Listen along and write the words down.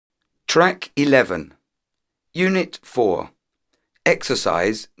Track 11, Unit 4,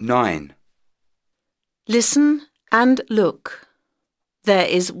 Exercise 9. Listen and look. There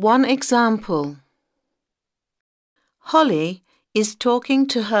is one example. Holly is talking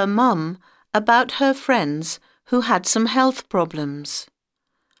to her mum about her friends who had some health problems.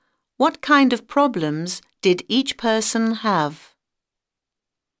 What kind of problems did each person have?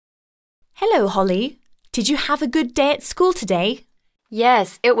 Hello, Holly. Did you have a good day at school today?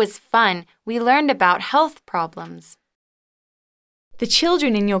 Yes, it was fun. We learned about health problems. The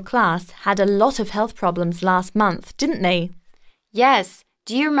children in your class had a lot of health problems last month, didn't they? Yes.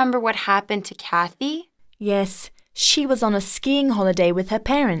 Do you remember what happened to Kathy? Yes, she was on a skiing holiday with her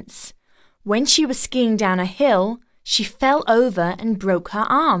parents. When she was skiing down a hill, she fell over and broke her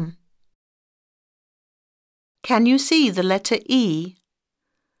arm. Can you see the letter E?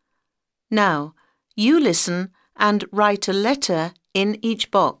 Now, you listen and write a letter in each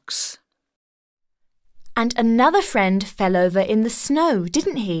box. And another friend fell over in the snow,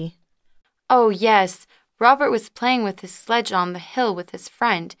 didn't he? Oh, yes. Robert was playing with his sledge on the hill with his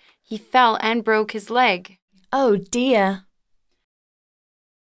friend. He fell and broke his leg. Oh, dear.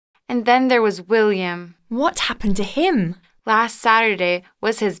 And then there was William. What happened to him? Last Saturday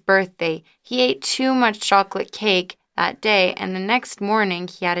was his birthday. He ate too much chocolate cake that day, and the next morning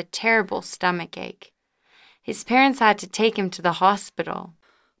he had a terrible stomach ache. His parents had to take him to the hospital.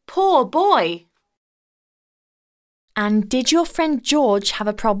 Poor boy! And did your friend George have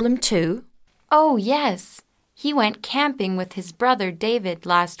a problem too? Oh, yes. He went camping with his brother David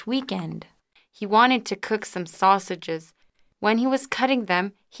last weekend. He wanted to cook some sausages. When he was cutting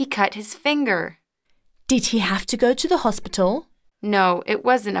them, he cut his finger. Did he have to go to the hospital? No, it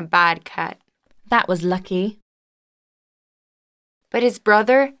wasn't a bad cut. That was lucky. But his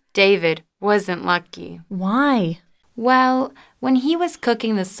brother, David, wasn't lucky. Why? Well, when he was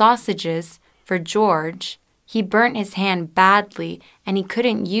cooking the sausages for George, he burnt his hand badly and he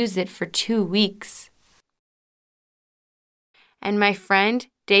couldn't use it for 2 weeks. And my friend,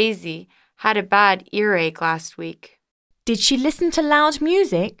 Daisy, had a bad earache last week. Did she listen to loud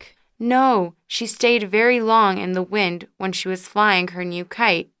music? No, she stayed very long in the wind when she was flying her new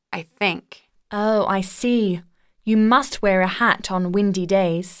kite, I think. Oh, I see. You must wear a hat on windy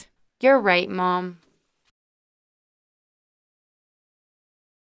days. You're right, Mom.